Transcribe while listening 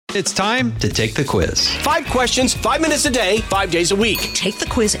It's time to take the quiz. 5 questions, 5 minutes a day, 5 days a week. Take the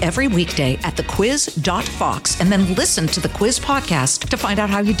quiz every weekday at thequiz.fox and then listen to the quiz podcast to find out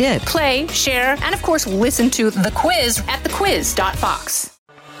how you did. Play, share, and of course, listen to The Quiz at thequiz.fox.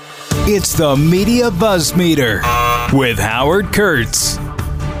 It's the Media Buzz Meter with Howard Kurtz.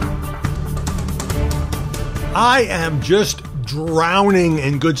 I am just drowning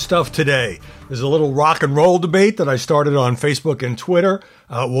in good stuff today. There's a little rock and roll debate that I started on Facebook and Twitter.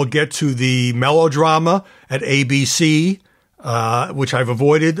 We'll get to the melodrama at ABC, which I've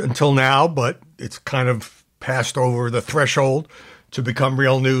avoided until now, but it's kind of passed over the threshold to become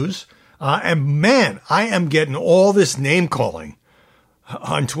real news. And man, I am getting all this name calling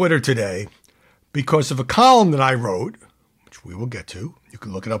on Twitter today because of a column that I wrote, which we will get to. You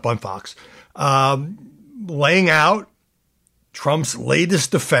can look it up on Fox, laying out Trump's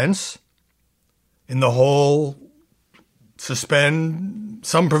latest defense in the whole suspend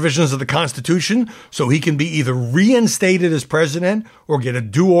some provisions of the Constitution so he can be either reinstated as president or get a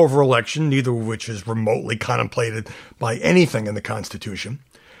do-over election, neither of which is remotely contemplated by anything in the Constitution.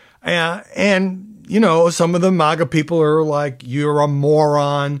 And, you know, some of the MAGA people are like, you're a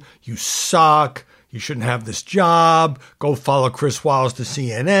moron, you suck, you shouldn't have this job, go follow Chris Wallace to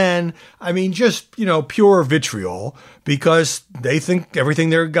CNN. I mean, just, you know, pure vitriol because they think everything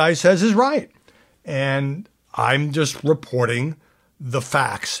their guy says is right. And I'm just reporting the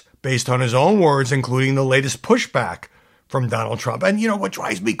facts based on his own words, including the latest pushback from Donald Trump. And, you know, what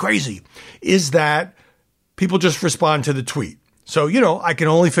drives me crazy is that people just respond to the tweet. So, you know, I can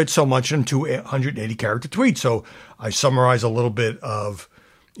only fit so much into a 180-character tweet. So I summarize a little bit of,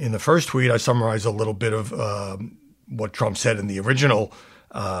 in the first tweet, I summarize a little bit of what Trump said in the original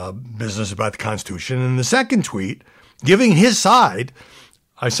business about the Constitution. And in the second tweet, giving his side,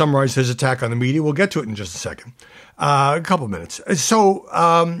 I summarized his attack on the media. We'll get to it in just a second, a couple of minutes. So,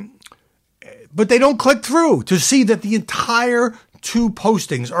 but they don't click through to see that the entire 2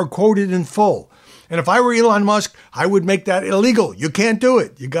 postings are quoted in full. And if I were Elon Musk, I would make that illegal. You can't do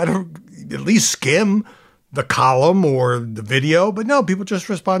it. You got to at least skim the column or the video. But no, people just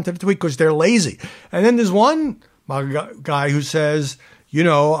respond to the tweet because they're lazy. And then there's one guy who says, you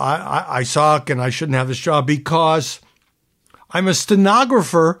know, I suck and I shouldn't have this job because I'm a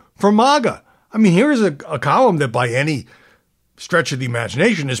stenographer for MAGA. I mean, here's a column that by any stretch of the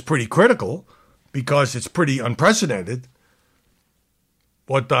imagination is pretty critical because it's pretty unprecedented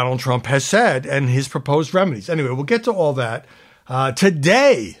what Donald Trump has said and his proposed remedies. Anyway, we'll get to all that.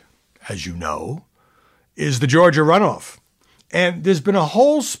 Today, as you know, is the Georgia runoff. And there's been a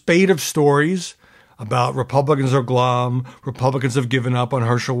whole spate of stories about Republicans are glum, Republicans have given up on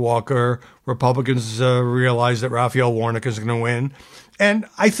Herschel Walker, Republicans realize that Raphael Warnock is going to win. And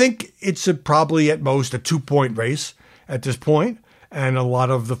I think it's probably at most a 2-point race at this point, and a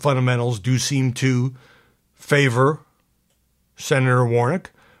lot of the fundamentals do seem to favor Senator Warnock.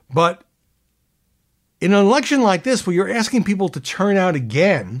 But in an election like this, where you're asking people to turn out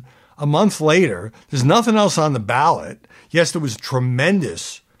again a month later, there's nothing else on the ballot. Yes, there was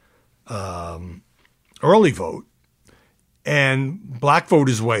tremendous early vote, and black vote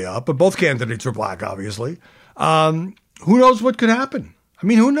is way up, but both candidates are black, obviously. Who knows what could happen? I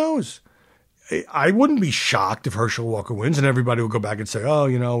mean, who knows? I wouldn't be shocked if Herschel Walker wins and everybody will go back and say, oh,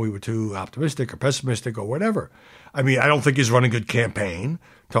 you know, we were too optimistic or pessimistic or whatever. I mean, I don't think he's run a good campaign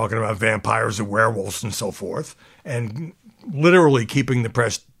talking about vampires and werewolves and so forth and literally keeping the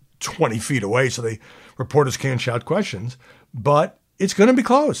press 20 feet away so reporters can't shout questions. But it's going to be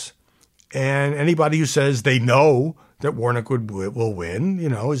close. And anybody who says they know that Warnock will win, you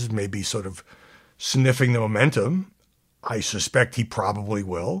know, is maybe sort of sniffing the momentum. I suspect he probably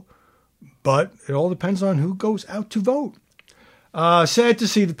will. But it all depends on who goes out to vote. Sad to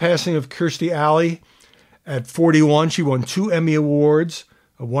see the passing of Kirstie Alley at 41. She won 2 Emmy Awards,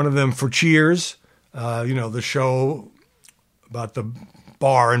 one of them for Cheers, you know, the show about the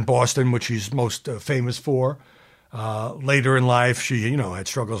bar in Boston, which she's most famous for. Later in life, she, you know, had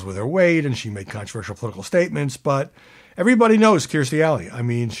struggles with her weight and she made controversial political statements. But everybody knows Kirstie Alley. I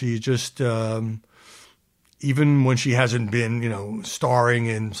mean, she just, even when she hasn't been, you know, starring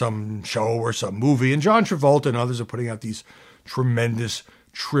in some show or some movie, and John Travolta and others are putting out these tremendous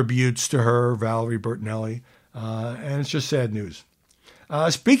tributes to her, Valerie Bertinelli, and it's just sad news.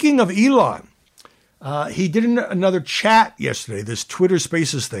 Speaking of Elon, he did another chat yesterday, this Twitter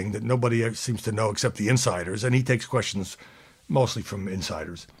Spaces thing that nobody seems to know except the insiders, and he takes questions mostly from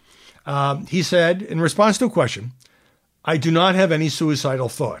insiders. He said, in response to a question, I do not have any suicidal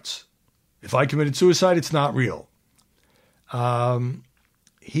thoughts. If I committed suicide, it's not real.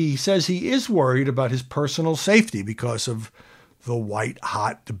 He says he is worried about his personal safety because of the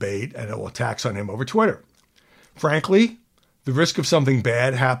white-hot debate and attacks on him over Twitter. Frankly, the risk of something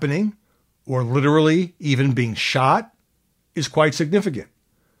bad happening, or literally even being shot, is quite significant.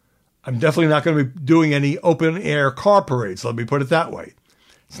 I'm definitely not going to be doing any open-air car parades, let me put it that way.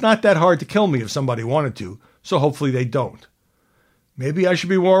 It's not that hard to kill me if somebody wanted to, so hopefully they don't. Maybe I should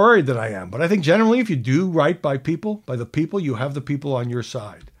be more worried than I am, but I think generally if you do right by the people, you have the people on your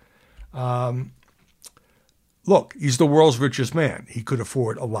side. Look, he's the world's richest man. He could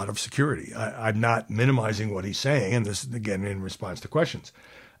afford a lot of security. I'm not minimizing what he's saying, and this is, again, in response to questions.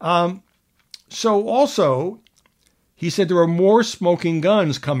 So also, he said there are more smoking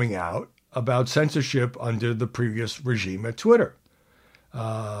guns coming out about censorship under the previous regime at Twitter,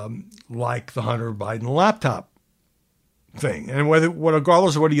 like the Hunter Biden laptop thing. And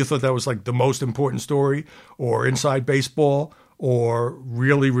regardless of whether you thought that was like the most important story or inside baseball or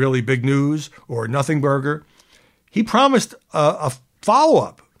really, really big news or nothing burger, he promised a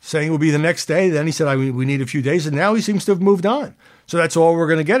follow-up saying it would be the next day. Then he said, we need a few days. And now he seems to have moved on. So that's all we're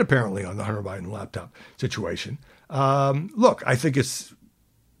going to get, apparently, on the Hunter Biden laptop situation. Look, I think it's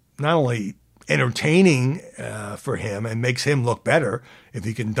not only entertaining for him and makes him look better if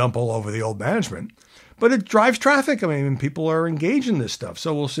he can dump all over the old management, but it drives traffic. I mean, people are engaged in this stuff.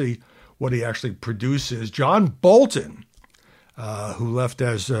 So we'll see what he actually produces. John Bolton, who left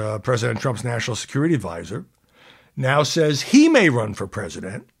as President Trump's national security advisor, now says he may run for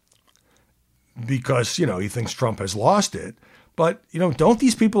president because, he thinks Trump has lost it. But, don't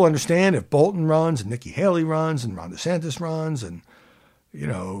these people understand if Bolton runs and Nikki Haley runs and Ron DeSantis runs and,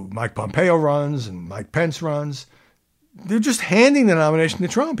 Mike Pompeo runs and Mike Pence runs, they're just handing the nomination to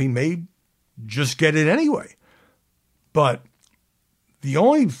Trump. He may just get it anyway. But the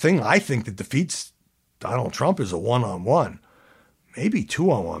only thing I think that defeats Donald Trump is a one-on-one, maybe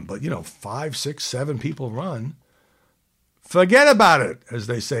two-on-one, but, 5, 6, 7 people run. Forget about it, as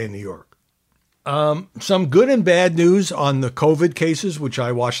they say in New York. Some good and bad news on the COVID cases, which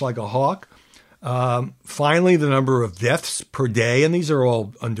I watch like a hawk. Finally, the number of deaths per day, and these are all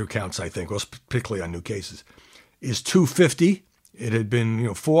undercounts, I think, particularly on new cases, is 250. It had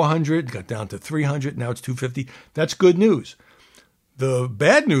been 400, got down to 300. Now it's 250. That's good news. The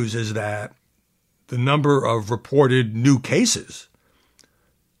bad news is that the number of reported new cases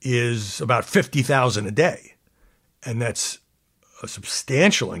is about 50,000 a day. And that's a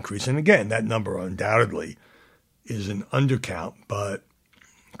substantial increase. And again, that number undoubtedly is an undercount, but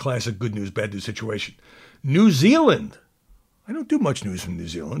classic good news, bad news situation. New Zealand. I don't do much news from New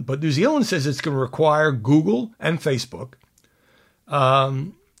Zealand, but New Zealand says it's going to require Google and Facebook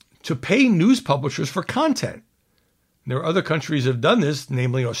to pay news publishers for content. And there are other countries that have done this,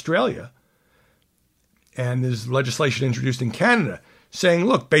 namely Australia. And there's legislation introduced in Canada saying,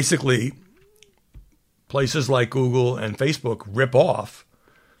 look, basically, places like Google and Facebook rip off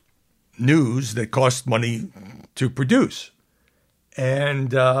news that costs money to produce.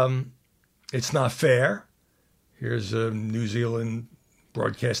 And it's not fair. Here's a New Zealand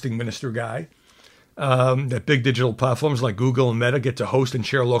broadcasting minister guy. That big digital platforms like Google and Meta get to host and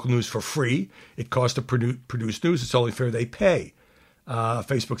share local news for free. It costs to produce news. It's only fair they pay.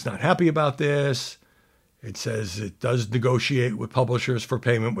 Facebook's not happy about this. It says it does negotiate with publishers for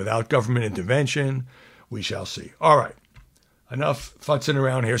payment without government intervention. We shall see. All right. Enough futzing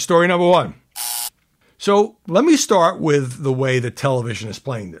around here. Story number 1. So let me start with the way that television is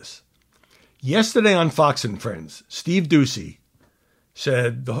playing this. Yesterday on Fox and Friends, Steve Doocy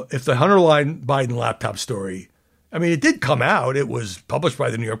said if the Hunter Biden laptop story, it did come out. It was published by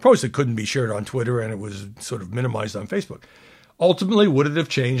the New York Post. It couldn't be shared on Twitter, and it was sort of minimized on Facebook. Ultimately, would it have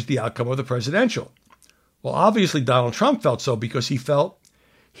changed the outcome of the presidential? Well, obviously, Donald Trump felt so because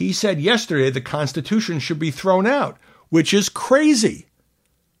he said yesterday the Constitution should be thrown out, which is crazy.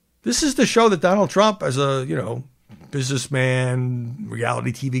 This is the show that Donald Trump, as a, businessman,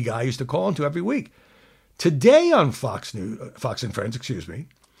 reality TV guy, used to call into every week. Today on Fox and Friends,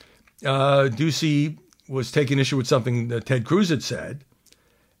 Doocy was taking issue with something that Ted Cruz had said.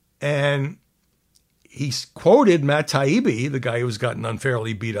 And he quoted Matt Taibbi, the guy who was gotten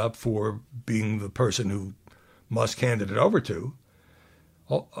unfairly beat up for being the person who Musk handed it over to,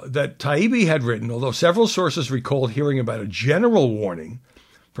 that Taibbi had written, although several sources recalled hearing about a general warning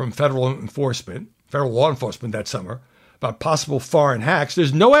from federal law enforcement that summer about possible foreign hacks,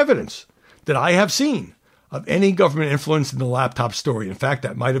 there's no evidence that I have seen of any government influence in the laptop story. In fact,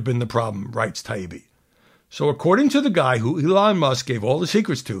 that might have been the problem, writes Taibbi. So according to the guy who Elon Musk gave all the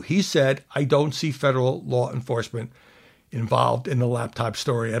secrets to, he said, I don't see federal law enforcement involved in the laptop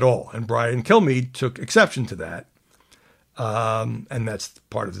story at all. And Brian Kilmeade took exception to that. And that's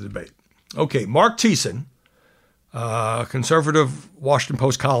part of the debate. Okay, Mark Thiessen, a conservative Washington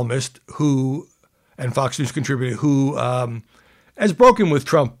Post columnist and Fox News contributor who has broken with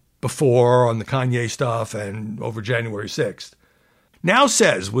Trump before on the Kanye stuff and over January 6th, now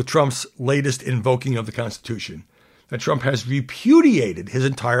says with Trump's latest invoking of the Constitution that Trump has repudiated his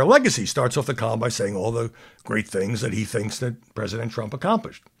entire legacy. Starts off the column by saying all the great things that he thinks that President Trump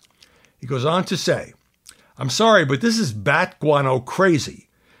accomplished. He goes on to say, "I'm sorry, but this is bat guano crazy.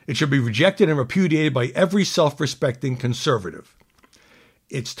 It should be rejected and repudiated by every self-respecting conservative.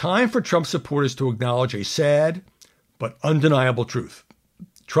 It's time for Trump supporters to acknowledge a sad but undeniable truth.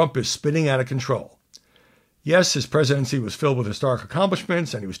 Trump is spinning out of control. Yes, his presidency was filled with historic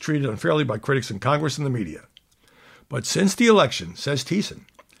accomplishments, and he was treated unfairly by critics in Congress and the media. But since the election, says Thiessen,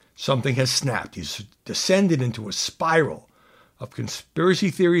 something has snapped. He's descended into a spiral of conspiracy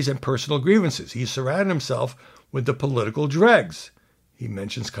theories and personal grievances. He's surrounded himself with the political dregs." He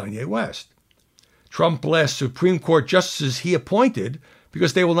mentions Kanye West. "Trump blasts Supreme Court justices he appointed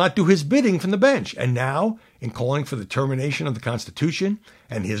because they will not do his bidding from the bench. And now, in calling for the termination of the Constitution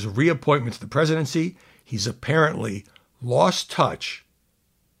and his reappointment to the presidency, he's apparently lost touch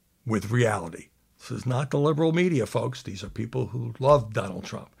with reality." This is not the liberal media, folks. These are people who love Donald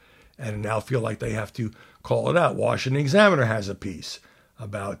Trump and now feel like they have to call it out. Washington Examiner has a piece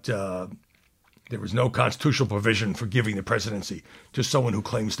about there was no constitutional provision for giving the presidency to someone who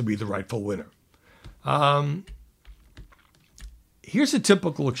claims to be the rightful winner. Here's a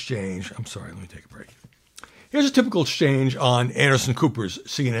typical exchange. I'm sorry, let me take a break. Here's a typical exchange on Anderson Cooper's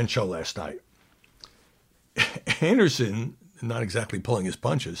CNN show last night. Anderson, not exactly pulling his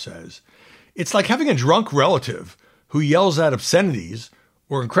punches, says, "It's like having a drunk relative who yells out obscenities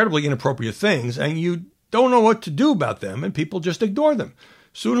or incredibly inappropriate things, and you don't know what to do about them, and people just ignore them.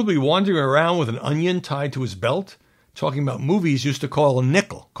 Soon he'll be wandering around with an onion tied to his belt, talking about movies used to cost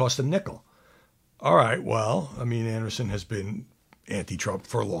a nickel. All right, well, I mean, Anderson has been anti-Trump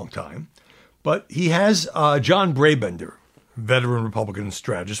for a long time, but he has John Brabender, veteran Republican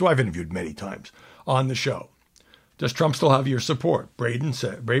strategist, who I've interviewed many times on the show. Does Trump still have your support?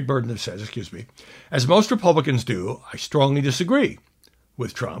 Brabender says, "As most Republicans do, I strongly disagree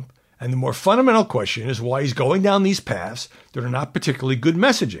with Trump. And the more fundamental question is why he's going down these paths that are not particularly good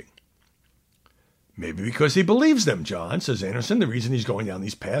messaging." "Maybe because he believes them, John," says Anderson. "The reason he's going down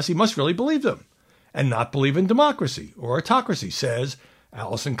these paths, he must really believe them and not believe in democracy or autocracy," says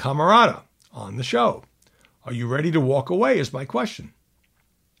Allison Camerata on the show. "Are you ready to walk away is my question."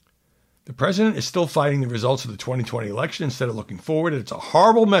 The president is still fighting the results of the 2020 election instead of looking forward. And it's a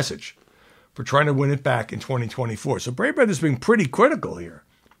horrible message for trying to win it back in 2024. So Brabender's being pretty critical here.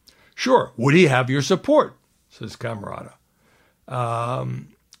 "Sure, would he have your support?" says Camerata.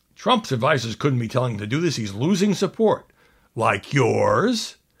 "Trump's advisors couldn't be telling him to do this. He's losing support." "Like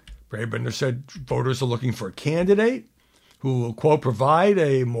yours?" Brabender said voters are looking for a candidate who will, quote, "provide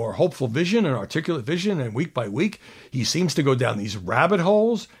a more hopeful vision, an articulate vision, and week by week, he seems to go down these rabbit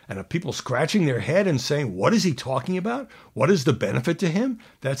holes and have people scratching their head and saying, what is he talking about? What is the benefit to him?"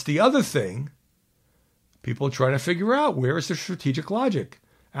 That's the other thing. People are trying to figure out, where is the strategic logic?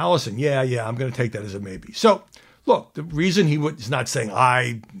 Allison, yeah, I'm going to take that as a maybe. So, look, the reason is not saying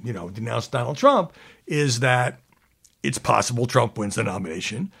I, denounce Donald Trump is that it's possible Trump wins the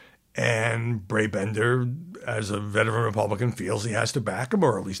nomination, and Brabender, as a veteran Republican, feels he has to back him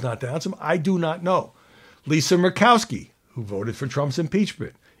or at least not denounce him. I do not know. Lisa Murkowski, who voted for Trump's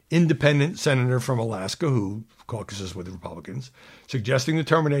impeachment, independent senator from Alaska who caucuses with the Republicans, suggesting the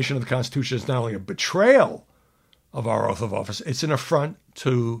termination of the Constitution is not only a betrayal of our oath of office, it's an affront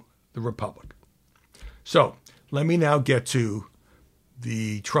to the Republic. So let me now get to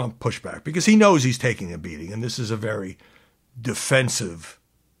the Trump pushback, because he knows he's taking a beating, and this is a very defensive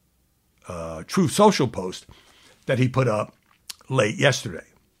Truth Social post that he put up late yesterday.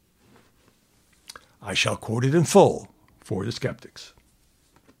 I shall quote it in full for the skeptics.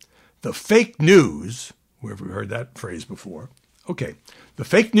 "The fake news," whoever heard that phrase before, the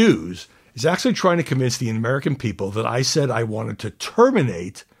fake news is actually trying to convince the American people that I said I wanted to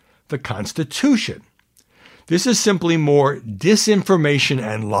terminate the Constitution. This is simply more disinformation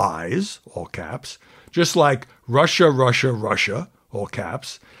and lies, all caps, just like Russia, Russia, Russia, all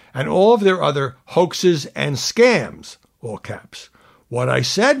caps, and all of their other hoaxes and scams, all caps. What I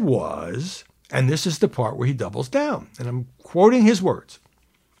said was, and this is the part where he doubles down, and I'm quoting his words.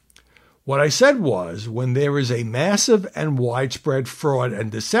 What I said was, when there is a massive and widespread fraud and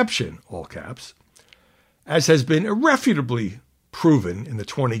deception, all caps, as has been irrefutably proven in the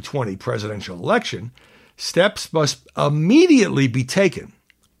 2020 presidential election, steps must immediately be taken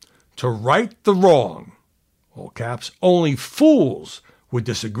to right the wrong, all caps. Only fools would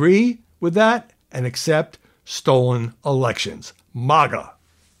disagree with that and accept stolen elections. MAGA.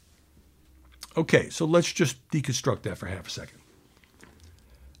 Okay, so let's just deconstruct that for half a second.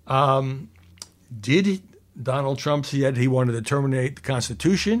 Did Donald Trump said he wanted to terminate the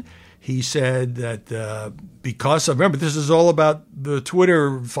Constitution? He said that because of, remember, this is all about the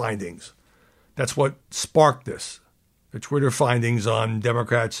Twitter findings. That's what sparked this. The Twitter findings on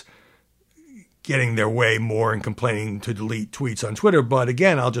Democrats getting their way more and complaining to delete tweets on Twitter. But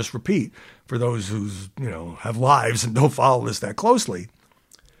again, I'll just repeat for those who have lives and don't follow this that closely.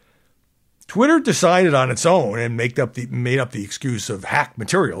 Twitter decided on its own and made up the excuse of hacked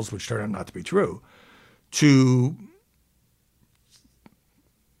materials, which turned out not to be true, to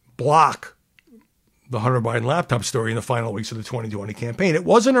block the Hunter Biden laptop story in the final weeks of the 2020 campaign. It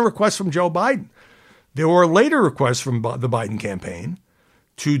wasn't a request from Joe Biden. There were later requests from the Biden campaign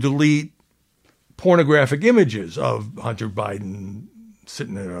to delete pornographic images of Hunter Biden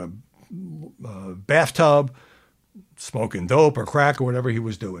sitting in a bathtub, smoking dope or crack or whatever he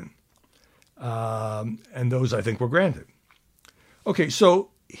was doing. And those, I think, were granted. Okay, so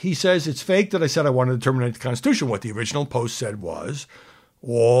he says it's fake that I said I wanted to terminate the Constitution. What the original post said was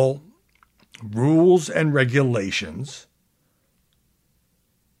all rules and regulations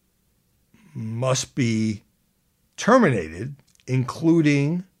must be terminated,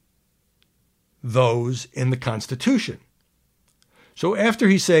 including those in the Constitution. So after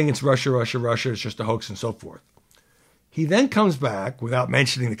he's saying it's Russia, Russia, Russia, it's just a hoax and so forth, he then comes back, without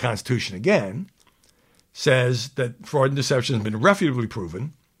mentioning the Constitution again, says that fraud and deception has been irrefutably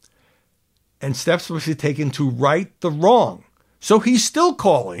proven, and steps must be taken to right the wrong. So he's still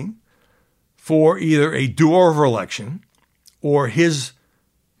calling for either a do-over election or his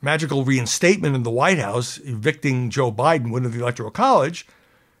magical reinstatement in the White House, evicting Joe Biden, winner of the Electoral College.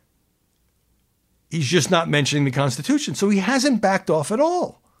 He's just not mentioning the Constitution. So he hasn't backed off at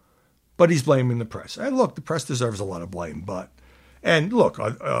all. But he's blaming the press. And look, the press deserves a lot of blame. And look,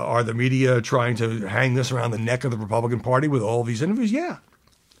 are the media trying to hang this around the neck of the Republican Party with all these interviews? Yeah.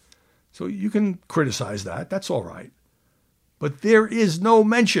 So you can criticize that. That's all right. But there is no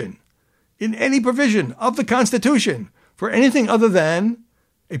mention in any provision of the Constitution for anything other than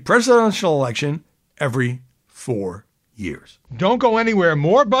a presidential election every 4 years. Don't go anywhere.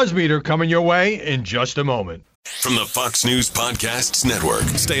 More BuzzMeter coming your way in just a moment. From the Fox News Podcasts Network.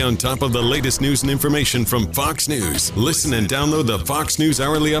 Stay on top of the latest news and information from Fox News. Listen and download the Fox News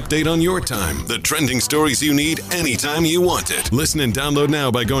Hourly Update on your time. The trending stories you need anytime you want it. Listen and download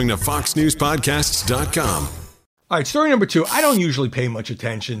now by going to foxnewspodcasts.com. All right, story number 2. I don't usually pay much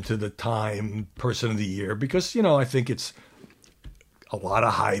attention to the Time Person of the Year because, I think it's a lot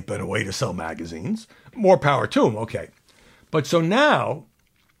of hype and a way to sell magazines. More power to them, okay. But so now,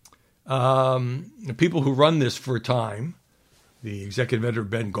 the people who run this for Time, the executive editor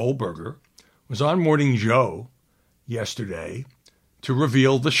Ben Goldberger, was on Morning Joe yesterday to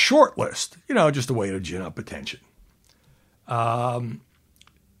reveal the short list, just a way to gin up attention. The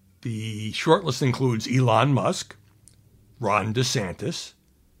short list includes Elon Musk, Ron DeSantis,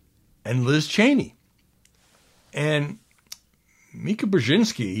 and Liz Cheney. And Mika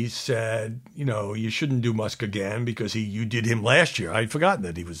Brzezinski said, you shouldn't do Musk again because you did him last year. I'd forgotten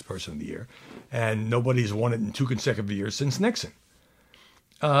that he was the Person of the Year. And nobody's won it in 2 consecutive years since Nixon.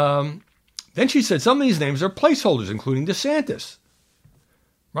 Then she said some of these names are placeholders, including DeSantis.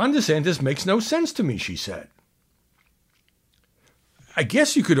 Ron DeSantis makes no sense to me, she said. I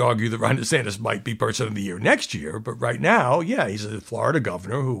guess you could argue that Ron DeSantis might be Person of the Year next year, but right now, yeah, he's a Florida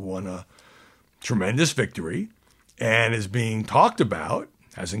governor who won a tremendous victory and is being talked about,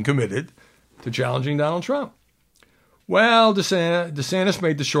 hasn't committed, to challenging Donald Trump. Well, DeSantis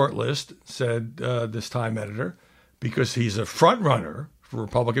made the short list, said this Time editor, because he's a front runner for the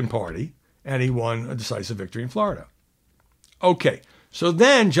Republican Party, and he won a decisive victory in Florida. Okay, so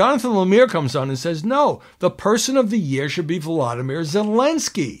then Jonathan Lemire comes on and says, no, the Person of the Year should be Volodymyr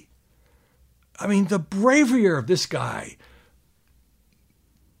Zelensky. I mean, the bravery of this guy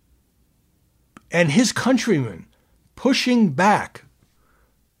and his countrymen pushing back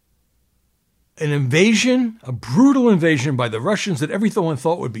an invasion, a brutal invasion by the Russians that everyone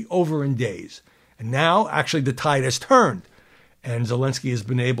thought would be over in days. And now, actually, the tide has turned. And Zelensky has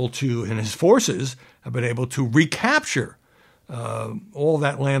been able to, and his forces have been able to recapture all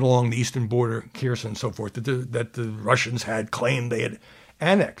that land along the eastern border, Kherson and so forth, that the Russians had claimed they had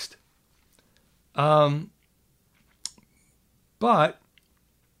annexed. But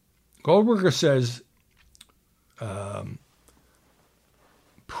Goldberger says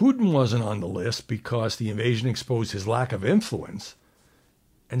Putin wasn't on the list because the invasion exposed his lack of influence,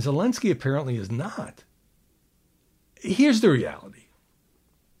 and Zelensky apparently is not. Here's the reality.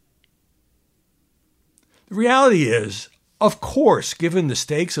 The reality is, of course, given the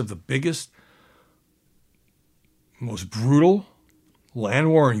stakes of the biggest, most brutal land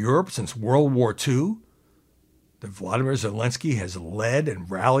war in Europe since World War II, that Vladimir Zelensky has led and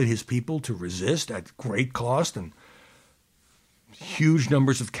rallied his people to resist at great cost and huge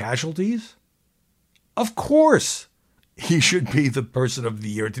numbers of casualties, of course he should be the person of the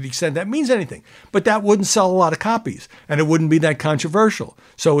year to the extent that means anything. But that wouldn't sell a lot of copies, and it wouldn't be that controversial.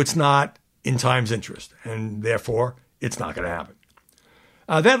 So it's not in Time's interest, and therefore it's not going to happen.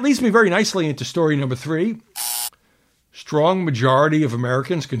 That leads me very nicely into story number 3. Strong majority of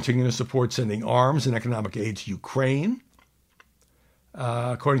Americans continue to support sending arms and economic aid to Ukraine,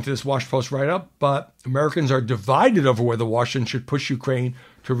 according to this Washington Post write-up. But Americans are divided over whether Washington should push Ukraine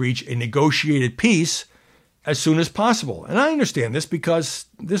to reach a negotiated peace as soon as possible. And I understand this because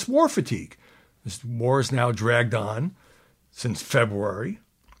this war fatigue. This war is now dragged on since February.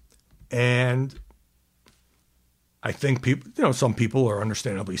 And I think people, some people are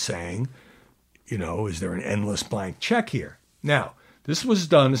understandably saying, is there an endless blank check here? Now, this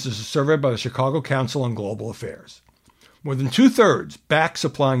is a survey by the Chicago Council on Global Affairs. More than 2/3 back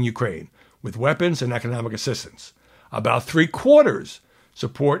supplying Ukraine with weapons and economic assistance. About 3/4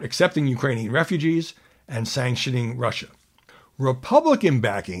 support accepting Ukrainian refugees and sanctioning Russia. Republican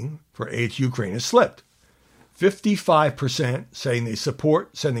backing for aid to Ukraine has slipped. 55% saying they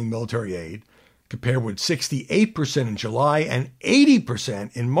support sending military aid, compared with 68% in July and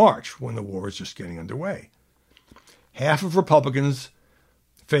 80% in March when the war was just getting underway. Half of Republicans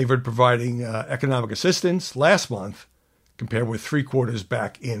favored providing economic assistance last month, compared with 3/4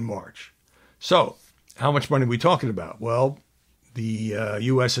 back in March. So, how much money are we talking about? Well, the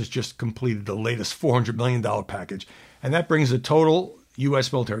U.S. has just completed the latest $400 million package, and that brings the total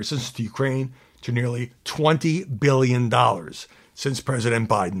U.S. military assistance to Ukraine to nearly $20 billion since President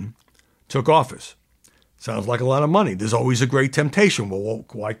Biden took office. Sounds like a lot of money. There's always a great temptation. Well,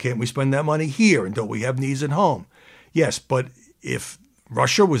 why can't we spend that money here? And don't we have needs at home? Yes, but if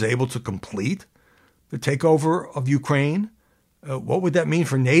Russia was able to complete the takeover of Ukraine, what would that mean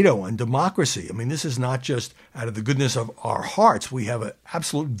for NATO and democracy? I mean, this is not just out of the goodness of our hearts. We have an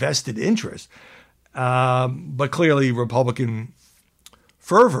absolute vested interest. But clearly, Republican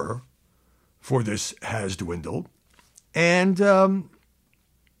fervor for this has dwindled. And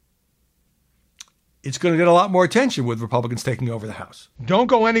it's going to get a lot more attention with Republicans taking over the House. Don't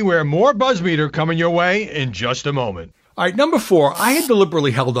go anywhere. More BuzzMeter coming your way in just a moment. All right, number 4. I had deliberately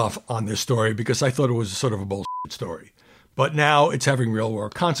held off on this story because I thought it was sort of a bullshit story. But now it's having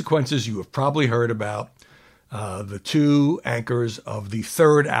real-world consequences. You have probably heard about the 2 anchors of the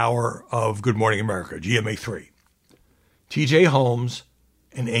 3rd hour of Good Morning America, GMA3, TJ Holmes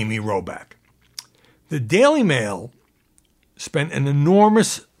and Amy Robach. The Daily Mail spent an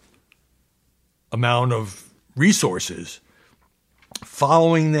enormous amount of resources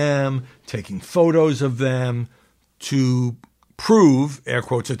following them, taking photos of them to prove, air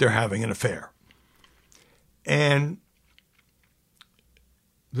quotes, that they're having an affair. And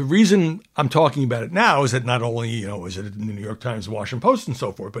the reason I'm talking about it now is that not only, is it in the New York Times, Washington Post, and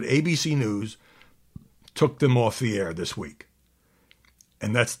so forth, but ABC News took them off the air this week.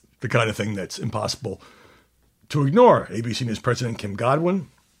 And that's the kind of thing that's impossible to ignore. ABC News President Kim Godwin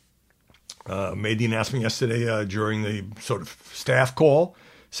made the announcement yesterday during the sort of staff call,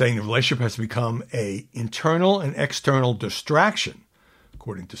 saying the relationship has become an internal and external distraction,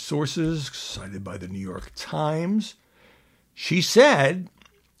 according to sources cited by the New York Times. She said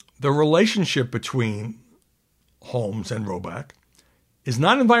the relationship between Holmes and Robach is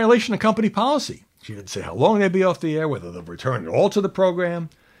not in violation of company policy. She didn't say how long they'd be off the air, whether they'll return at all to the program.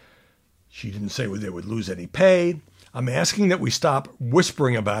 She didn't say whether they would lose any pay. I'm asking that we stop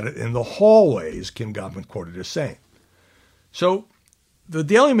whispering about it in the hallways, Kim Godwin quoted as saying. So the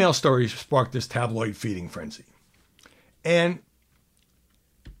Daily Mail story sparked this tabloid feeding frenzy. And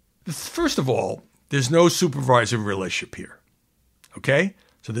first of all, there's no supervisory relationship here. Okay?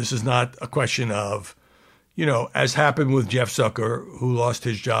 So this is not a question of, as happened with Jeff Zucker, who lost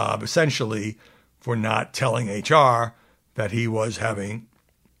his job essentially for not telling HR that he was having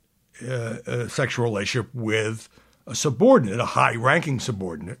a sexual relationship with a subordinate, a high-ranking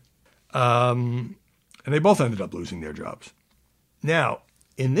subordinate. And they both ended up losing their jobs. Now,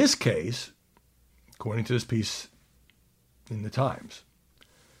 in this case, according to this piece in the Times,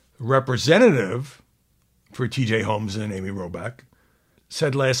 the representative for TJ Holmes and Amy Robach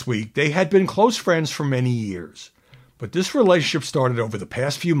said last week they had been close friends for many years, but this relationship started over the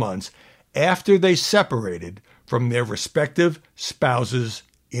past few months after they separated from their respective spouses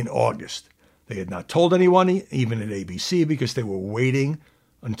in August. They had not told anyone, even at ABC, because they were waiting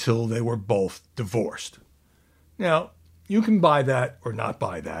until they were both divorced. Now, you can buy that or not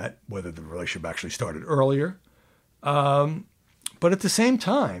buy that, whether the relationship actually started earlier. But at the same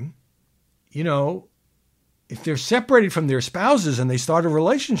time, you know, if they're separated from their spouses and they start a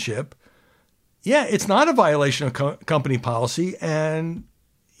relationship, yeah, it's not a violation of company policy. And,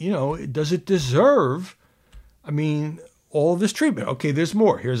 you know, does it deserve, all of this treatment? Okay, there's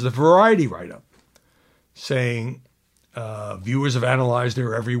more. Here's the Variety write-up saying viewers have analyzed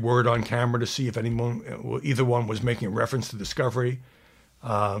their every word on camera to see if either one was making a reference to Discovery.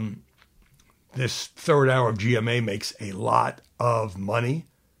 This third hour of GMA makes a lot of money,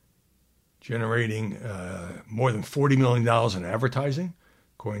 generating more than $40 million in advertising,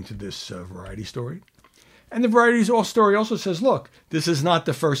 according to this Variety story. And the Variety story also says, look, this is not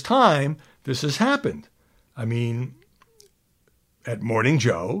the first time this has happened. At Morning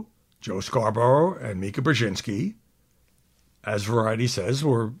Joe, Joe Scarborough and Mika Brzezinski, as Variety says,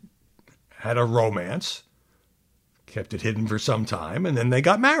 had a romance, kept it hidden for some time, and then they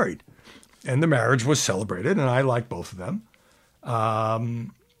got married. And the marriage was celebrated, and I like both of them.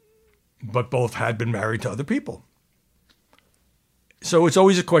 But both had been married to other people. So it's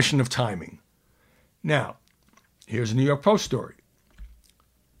always a question of timing. Now, here's a New York Post story.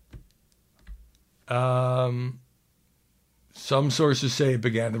 Some sources say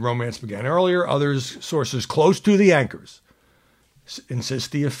the romance began earlier. Others, sources close to the anchors,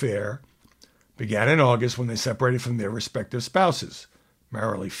 insist the affair began in August when they separated from their respective spouses,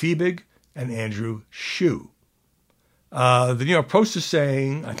 Marilee Fiebig and Andrew Shue. The New York Post is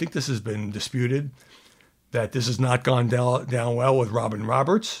saying, I think this has been disputed, that this has not gone down well with Robin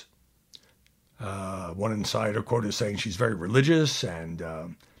Roberts. One insider quote is saying she's very religious and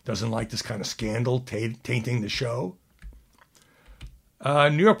doesn't like this kind of scandal tainting the show.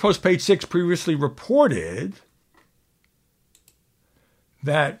 New York Post page 6 previously reported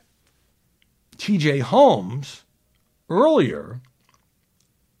that T.J. Holmes earlier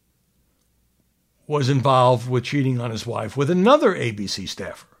was involved with cheating on his wife with another ABC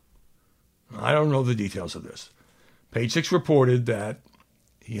staffer. I don't know the details of this. Page 6 reported that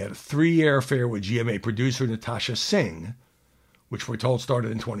he had a 3-year affair with GMA producer Natasha Singh, which we're told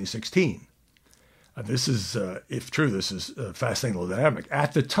started in 2016. This is, if true, this is a fascinating little dynamic.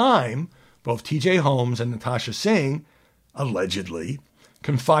 At the time, both T.J. Holmes and Natasha Singh allegedly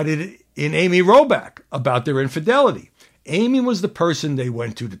confided in Amy Robach about their infidelity. Amy was the person they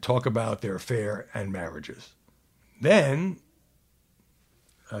went to talk about their affair and marriages. Then,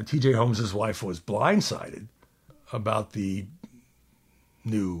 T.J. Holmes' wife was blindsided about the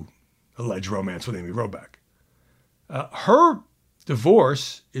new alleged romance with Amy Robach. Her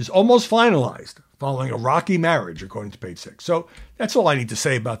divorce is almost finalized following a rocky marriage, according to page 6. So that's all I need to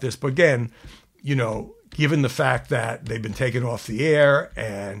say about this. But again, you know, given the fact that they've been taken off the air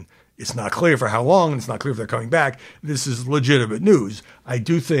and it's not clear for how long, and it's not clear if they're coming back, this is legitimate news. I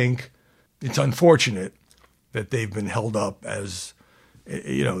do think it's unfortunate that they've been held up as,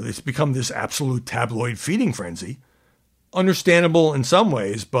 you know, it's become this absolute tabloid feeding frenzy. Understandable in some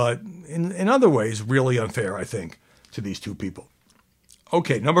ways, but in other ways, really unfair, I think, to these two people.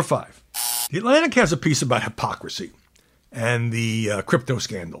 Okay, number 5. The Atlantic has a piece about hypocrisy and the crypto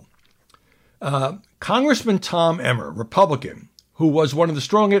scandal. Congressman Tom Emmer, Republican, who was one of the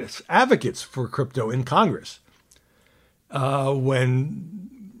strongest advocates for crypto in Congress,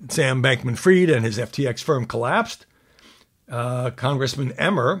 when Sam Bankman-Fried and his FTX firm collapsed, Congressman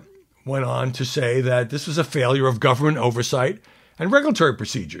Emmer went on to say that this was a failure of government oversight and regulatory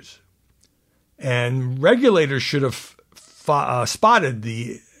procedures. And regulators should have spotted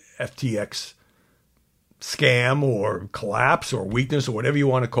the FTX scam or collapse or weakness or whatever you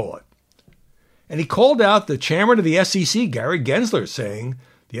want to call it. And he called out the chairman of the SEC, Gary Gensler, saying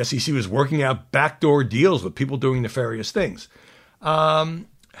the SEC was working out backdoor deals with people doing nefarious things. However,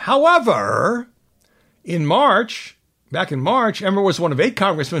 back in March, Emmer was one of 8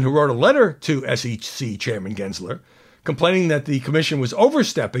 congressmen who wrote a letter to SEC Chairman Gensler complaining that the commission was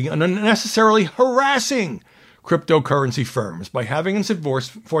overstepping and unnecessarily harassing cryptocurrency firms by having its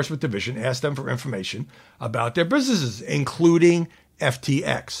enforcement division ask them for information about their businesses, including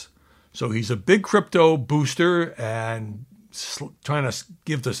FTX. So he's a big crypto booster and trying to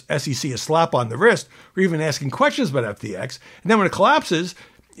give the SEC a slap on the wrist or even asking questions about FTX. And then when it collapses,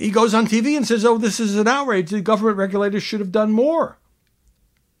 he goes on TV and says, oh, this is an outrage. The government regulators should have done more.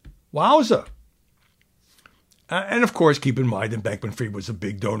 Wowza. And of course, keep in mind that Bankman-Fried was a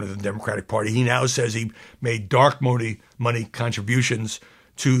big donor of the Democratic Party. He now says he made dark money contributions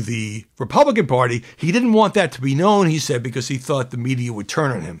to the Republican Party. He didn't want that to be known, he said, because he thought the media would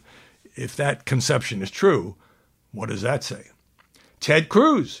turn on him. If that conception is true, what does that say? Ted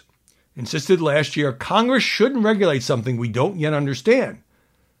Cruz, insisted last year Congress shouldn't regulate something we don't yet understand.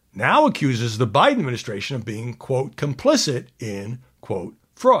 Now accuses the Biden administration of being, quote, complicit in, quote,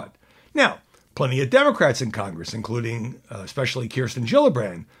 fraud. Now, plenty of Democrats in Congress, including especially Kirsten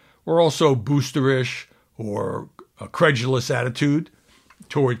Gillibrand, were also boosterish or a credulous attitude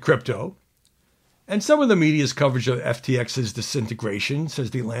toward crypto. And some of the media's coverage of FTX's disintegration, says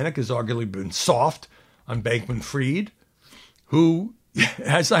The Atlantic, has arguably been soft on Bankman-Fried, who,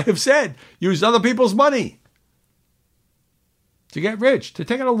 as I have said, used other people's money to get rich, to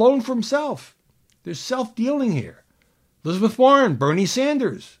take out a loan for himself. There's self-dealing here. Elizabeth Warren, Bernie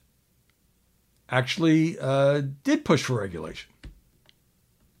Sanders actually did push for regulation.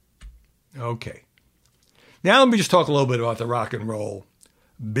 Okay. Now let me just talk a little bit about the rock and roll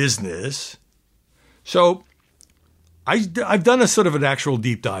business. So I've done a sort of an actual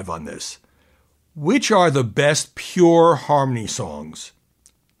deep dive on this. Which are the best pure harmony songs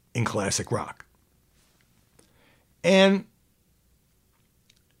in classic rock? And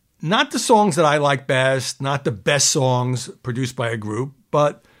not the songs that I like best, not the best songs produced by a group,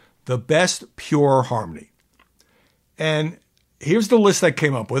 but the best pure harmony. And here's the list I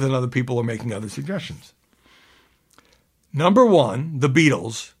came up with, and other people are making other suggestions. Number 1, the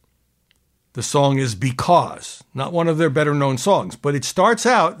Beatles. The song is Because, not one of their better known songs, but it starts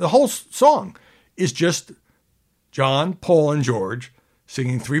out, the whole song is just John, Paul, and George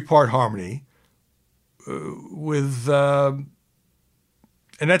singing 3-part harmony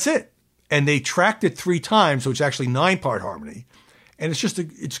and that's it. And they tracked it 3 times, so it's actually 9-part harmony. And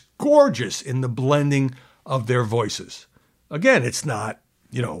it's gorgeous in the blending of their voices. Again, it's not,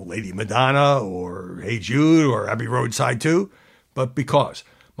 Lady Madonna or Hey Jude or Abbey Road Side 2, but Because.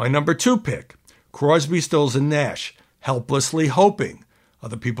 My number 2 pick, Crosby, Stills, and Nash, Helplessly Hoping.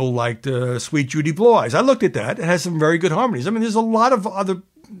 Other people liked Sweet Judy Blue Eyes. I looked at that. It has some very good harmonies. I mean, there's a lot of other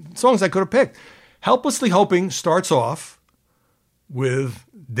songs I could have picked. Helplessly Hoping starts off with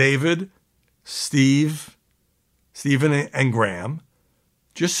David, Stephen, and Graham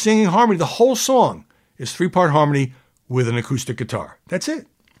just singing harmony. The whole song is 3-part harmony with an acoustic guitar. That's it.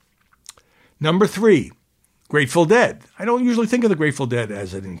 Number 3, Grateful Dead. I don't usually think of the Grateful Dead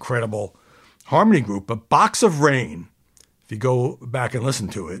as an incredible harmony group, but Box of Rain, if you go back and listen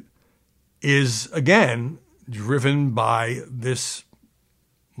to it, is, again, driven by this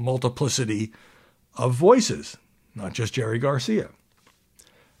multiplicity of voices, not just Jerry Garcia.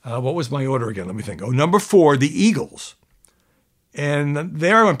 What was my order again? Let me think. Number 4, the Eagles. And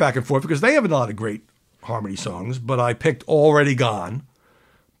there I went back and forth because they have a lot of great harmony songs, but I picked Already Gone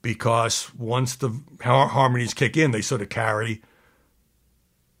because once the harmonies kick in, they sort of carry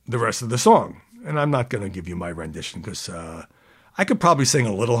the rest of the song. And I'm not going to give you my rendition because I could probably sing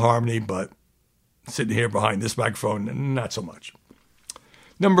a little harmony, but sitting here behind this microphone, not so much.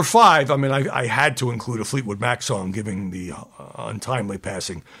 Number 5, I had to include a Fleetwood Mac song, given the untimely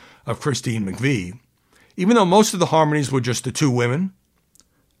passing of Christine McVie. Even though most of the harmonies were just the 2 women,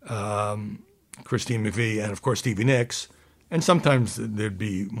 Christine McVie and, of course, Stevie Nicks, and sometimes there'd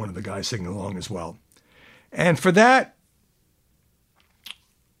be one of the guys singing along as well. And for that,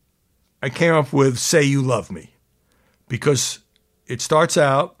 I came up with Say You Love Me, because it starts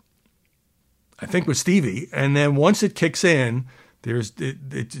out, I think, with Stevie, and then once it kicks in, it's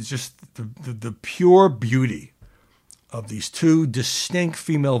just the pure beauty of these 2 distinct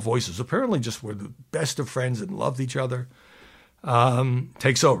female voices, apparently just were the best of friends and loved each other,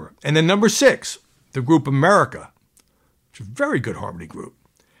 takes over. And then number 6, the group America, which is a very good harmony group.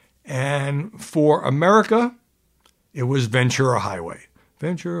 And for America, it was Ventura Highway.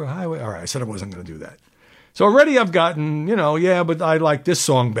 Ventura Highway. All right, I said I wasn't going to do that. So already I've gotten, but I like this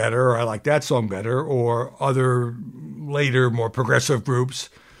song better, or I like that song better, or other later, more progressive groups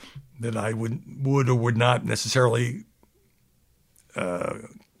that I would or would not necessarily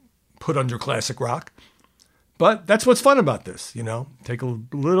put under classic rock. But that's what's fun about this, take a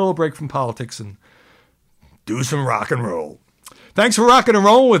little break from politics and do some rock and roll. Thanks for rocking and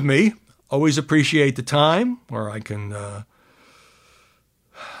rolling with me. Always appreciate the time where I can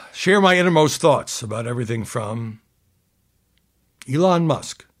share my innermost thoughts about everything from Elon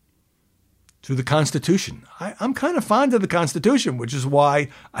Musk to the Constitution. I'm kind of fond of the Constitution, which is why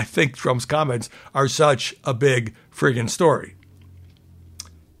I think Trump's comments are such a big friggin' story.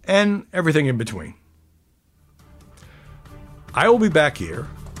 And everything in between. I will be back here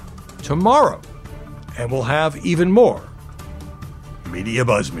tomorrow, and we'll have even more Media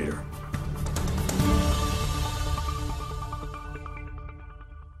Buzz Meter.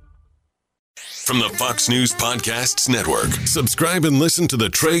 From the Fox News Podcasts Network, subscribe and listen to the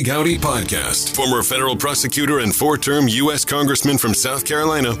Trey Gowdy Podcast. Former federal prosecutor and 4-term U.S. Congressman from South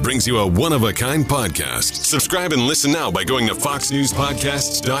Carolina brings you a one-of-a-kind podcast. Subscribe and listen now by going to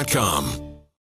foxnewspodcasts.com.